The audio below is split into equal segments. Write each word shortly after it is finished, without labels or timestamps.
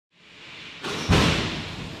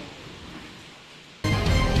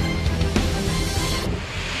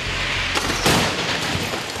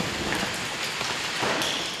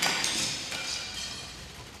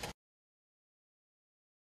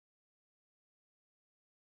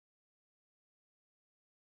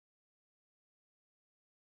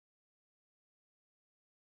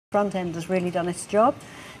Front end has really done its job.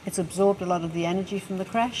 It's absorbed a lot of the energy from the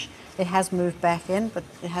crash. It has moved back in, but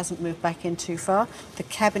it hasn't moved back in too far. The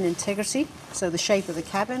cabin integrity, so the shape of the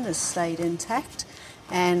cabin has stayed intact,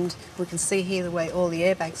 and we can see here the way all the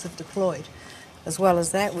airbags have deployed. As well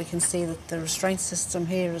as that, we can see that the restraint system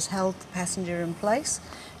here has held the passenger in place,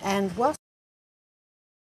 and whilst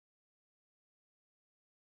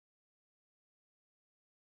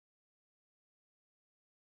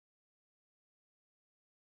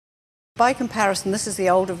by comparison, this is the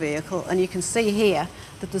older vehicle, and you can see here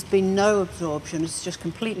that there's been no absorption, it's just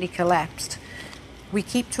completely collapsed. We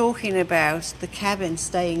keep talking about the cabin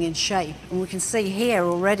staying in shape, and we can see here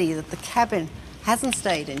already that the cabin hasn't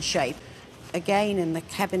stayed in shape. Again, in the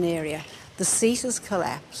cabin area, the seat has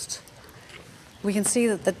collapsed. We can see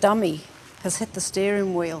that the dummy has hit the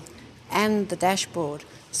steering wheel and the dashboard.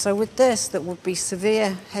 So with this, there would be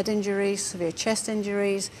severe head injuries, severe chest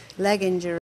injuries, leg injuries.